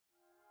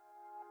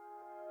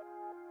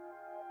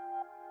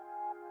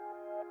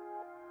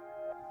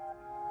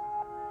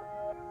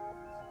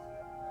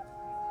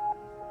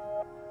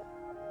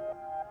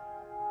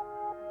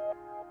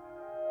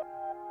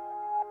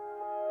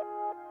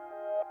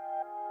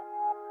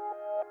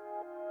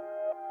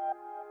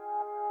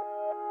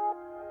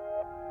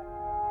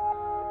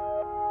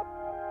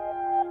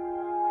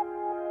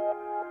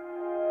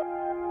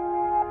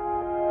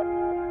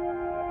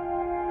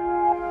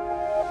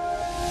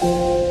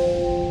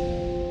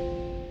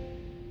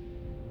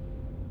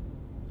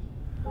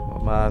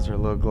My eyes are a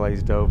little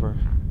glazed over.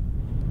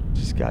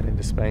 Just got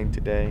into Spain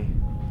today.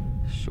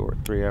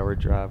 Short 3-hour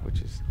drive,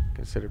 which is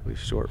considerably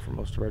short for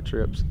most of our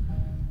trips.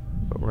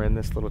 But we're in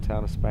this little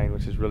town of Spain,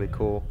 which is really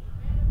cool.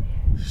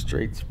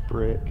 Streets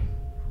brick.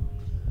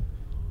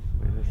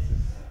 I mean,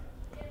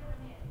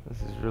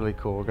 this is really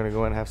cool. We're gonna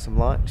go in and have some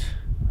lunch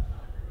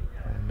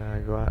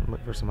and go out and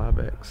look for some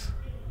ibex.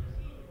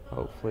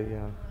 Hopefully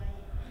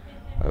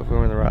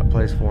we're in the right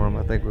place for them.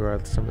 I think we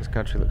are. Some of this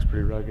country looks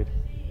pretty rugged.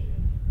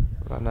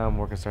 Right now I'm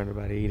more concerned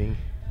about eating,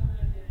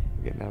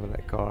 getting out of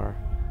that car.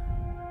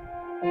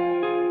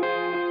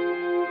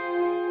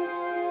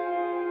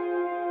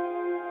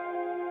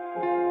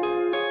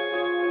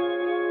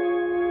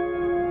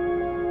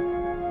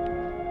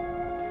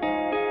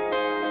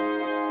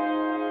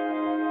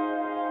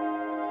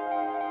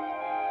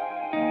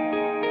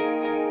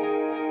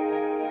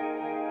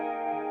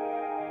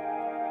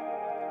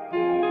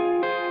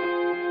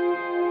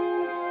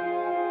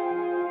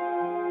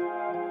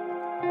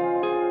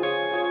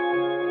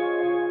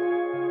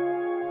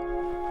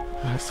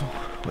 Alright, so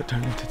what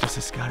turned into just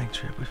a scouting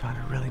trip, we found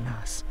a really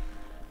nice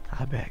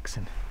ibex,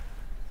 and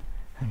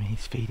I mean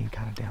he's feeding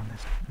kind of down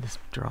this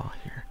draw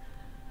here.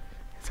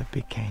 It's a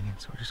big canyon,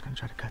 so we're just gonna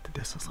try to cut the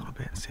distance a little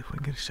bit and see if we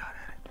can get a shot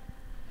at it.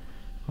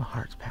 My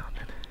heart's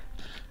pounding.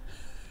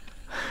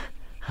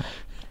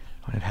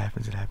 When it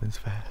happens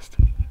fast.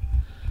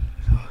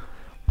 So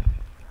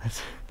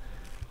let's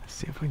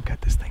see if we can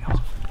cut this thing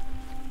off.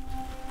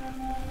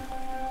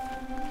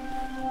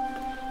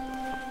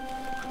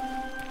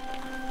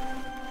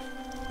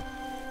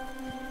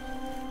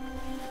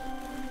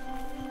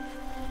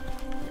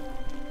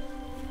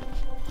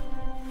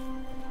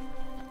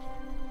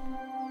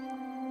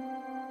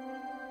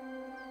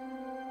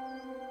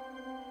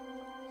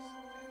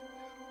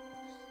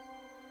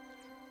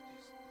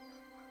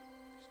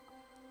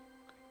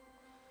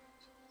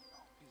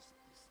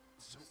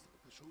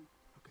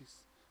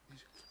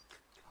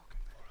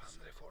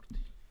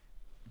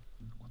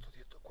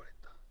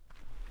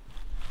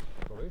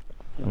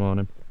 I'm on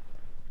him.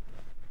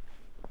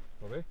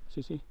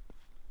 Sí, sí.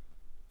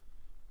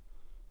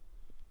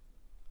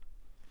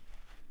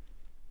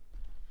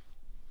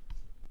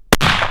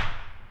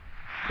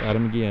 Got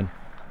him again.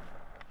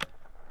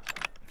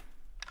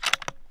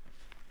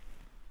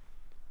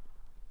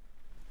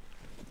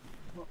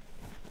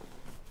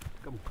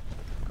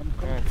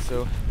 Alright,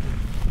 so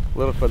a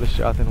little further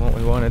shot than what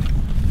we wanted.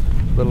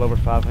 A little over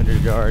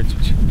 500 yards,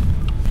 which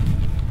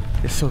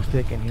is so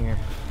thick in here.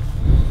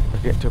 We're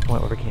getting to a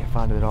point where we can't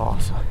find it at all,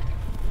 so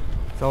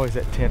it's always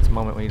that tense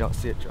moment when you don't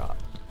see it drop.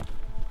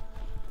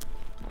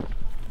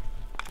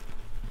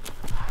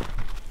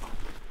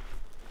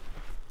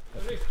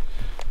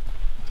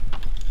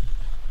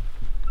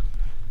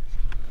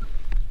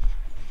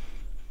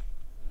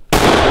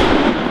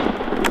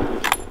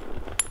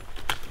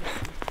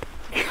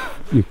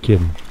 You're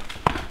kidding.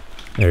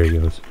 There he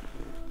goes.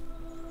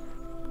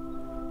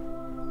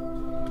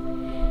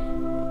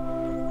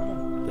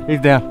 He's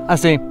down. I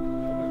see him.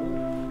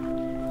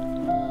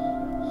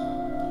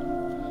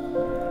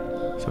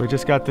 So we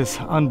just got this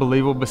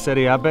unbelievable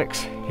Beceite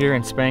Ibex here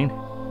in Spain.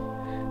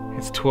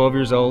 It's 12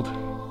 years old.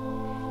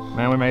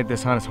 Man, we made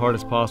this hunt as hard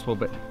as possible,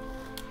 but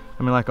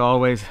I mean, like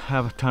always, I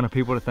have a ton of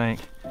people to thank.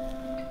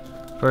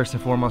 First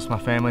and foremost, my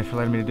family for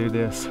letting me to do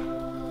this.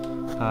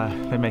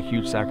 They make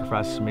huge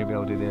sacrifices for me to be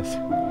able to do this.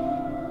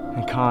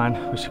 And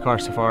Khan with Shikar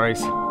Safaris,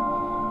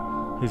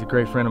 he's a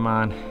great friend of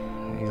mine.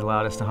 He's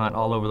allowed us to hunt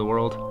all over the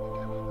world.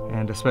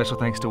 And a special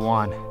thanks to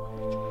Juan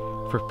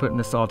for putting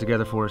this all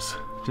together for us.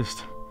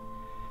 Just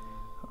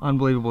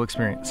unbelievable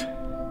experience.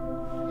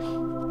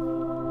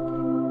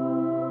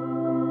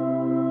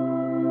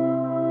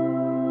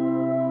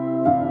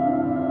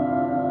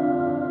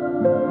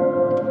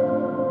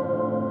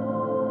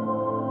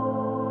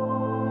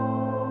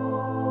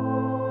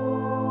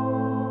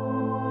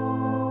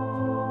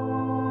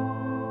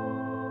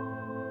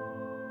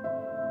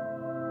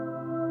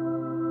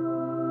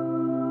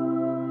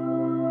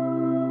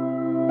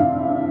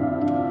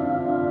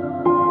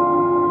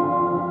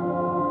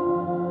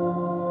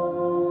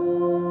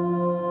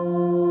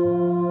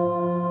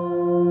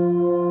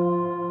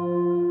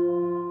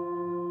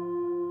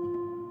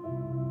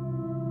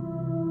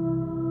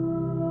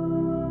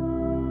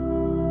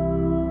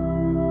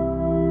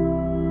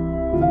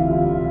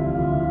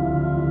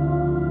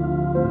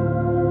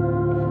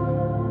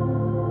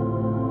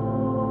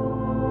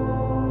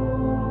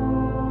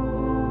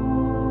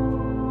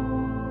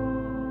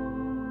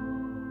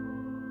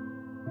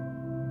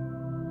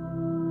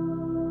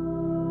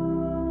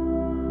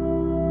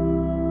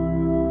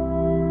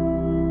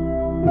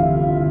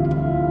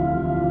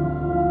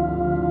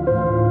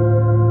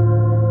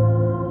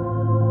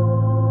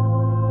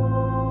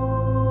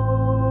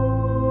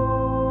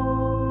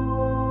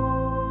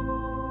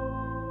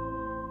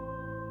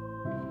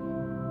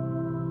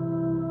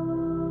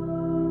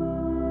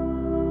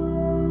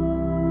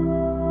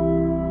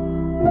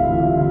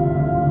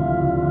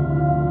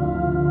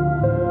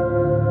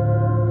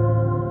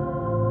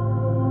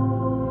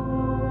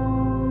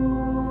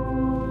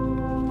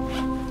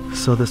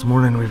 So this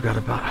morning we've got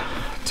about a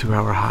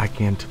 2-hour hike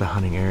into the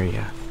hunting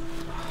area.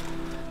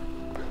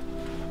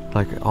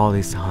 Like all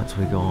these hunts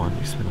we go on,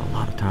 you spend a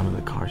lot of time in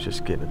the car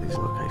just getting to these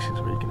locations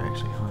where you can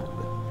actually hunt.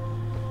 But,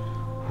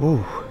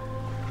 whew,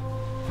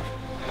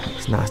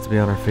 it's nice to be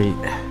on our feet.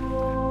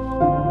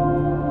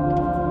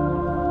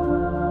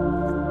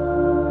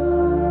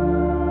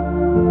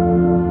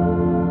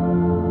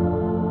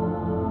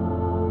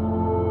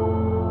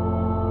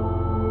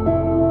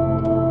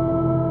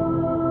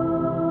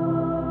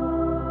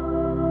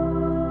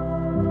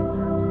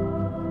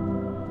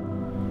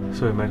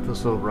 So we made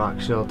this little rock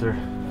shelter.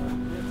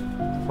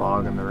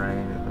 Fog and the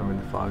rain. I mean,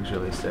 the fog's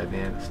really setting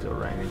in. It's still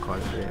raining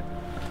quite a bit.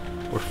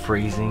 We're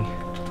freezing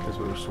because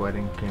we were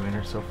sweating. Came in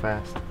here so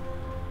fast.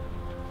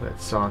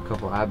 But saw a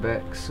couple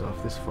ibex. So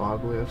if this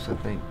fog lifts, I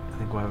think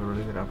we'll have a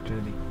really good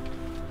opportunity.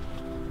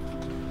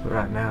 But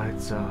right now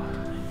it's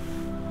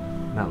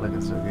not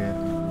looking so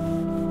good.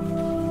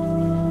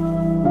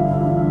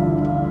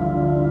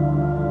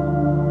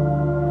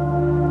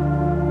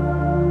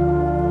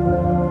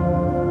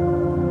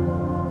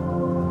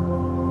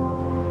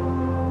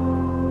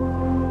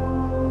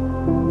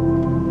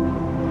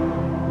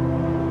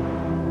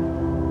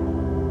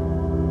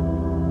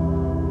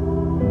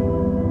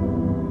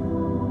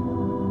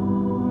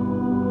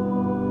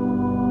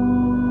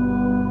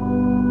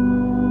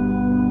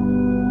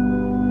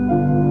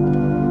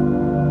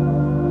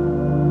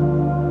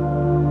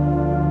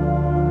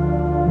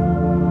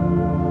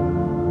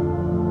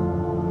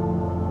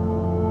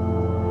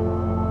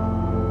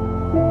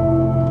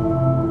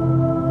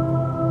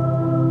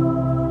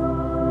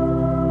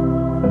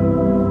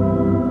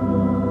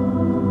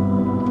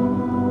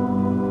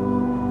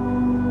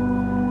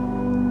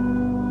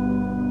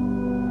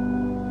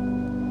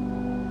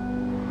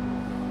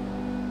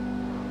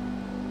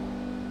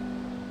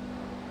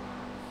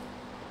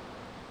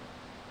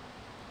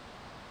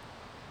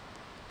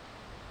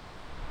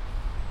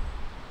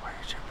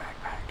 Where's your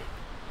backpack?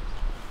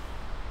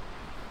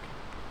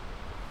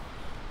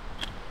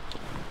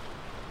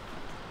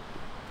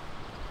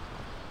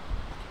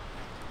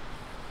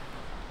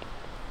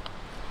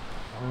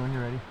 Tell me when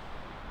you're ready.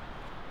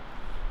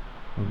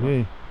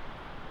 Okay.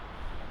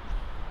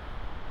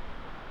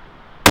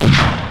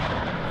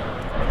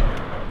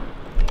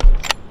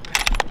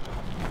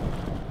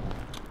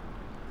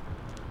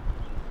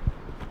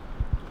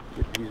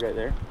 He's right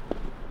there.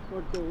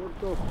 Orto.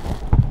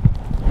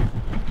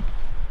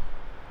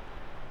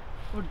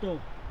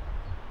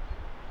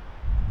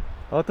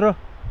 Otro?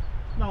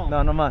 No.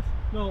 No, no más.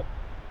 No.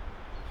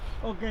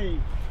 Okay.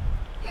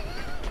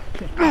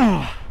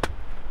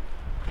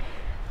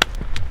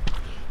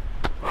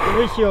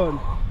 Televisión.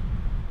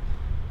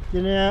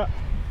 Tiene.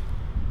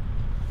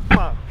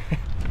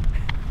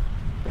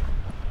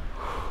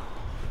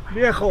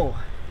 Viejo.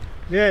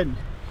 Bien.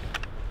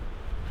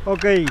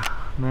 Okay.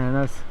 Man,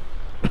 that's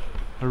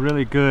a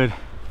really good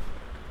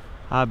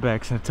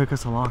ibex, and it took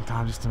us a long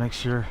time just to make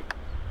sure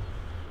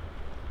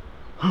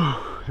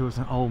it was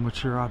an old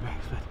mature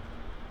ibex, but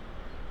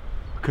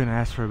we couldn't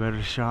ask for a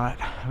better shot.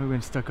 We've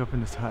been stuck up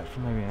in this hut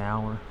for maybe an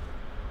hour.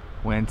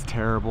 Wind's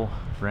terrible,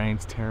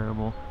 rain's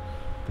terrible.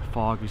 The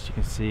fog, as you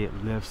can see,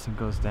 it lifts and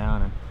goes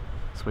down, and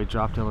so we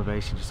dropped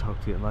elevation, just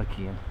hoped to get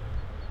lucky, and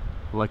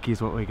lucky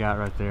is what we got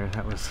right there.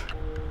 That was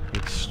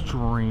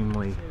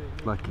extremely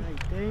lucky.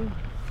 19,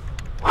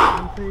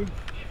 11,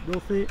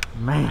 12,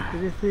 Man,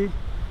 13,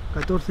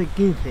 14,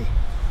 15.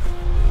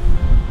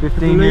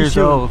 15 years Congratulations.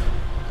 old.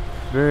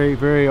 Very,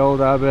 very old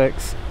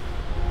ibex.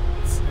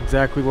 It's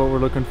exactly what we're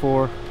looking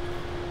for.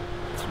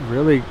 It's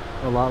really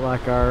a lot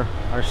like our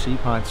sheep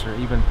hunts, or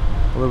even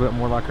a little bit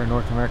more like our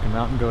North American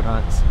mountain goat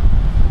hunts.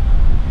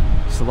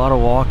 Just a lot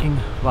of walking,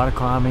 a lot of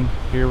climbing.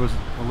 Here was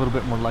a little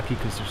bit more lucky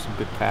because there's some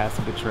good paths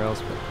and good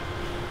trails,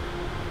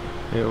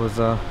 but it was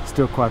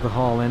still quite the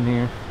haul in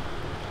here.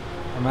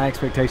 And my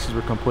expectations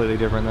were completely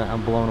different.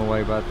 I'm blown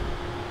away by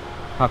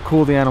how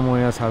cool the animal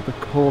is, how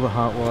cool the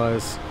hunt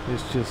was.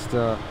 It's just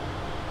it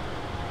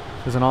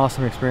was an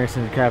awesome experience,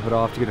 and to cap it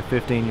off, to get a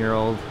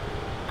 15-year-old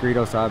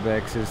Gredos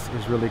Ibex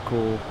is really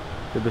cool.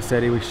 The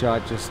Beceite we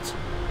shot just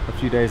a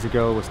few days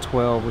ago was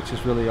 12, which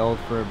is really old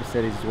for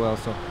Beceites as well.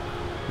 So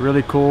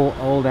really cool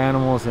old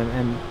animals,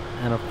 and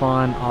a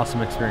fun,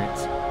 awesome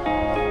experience.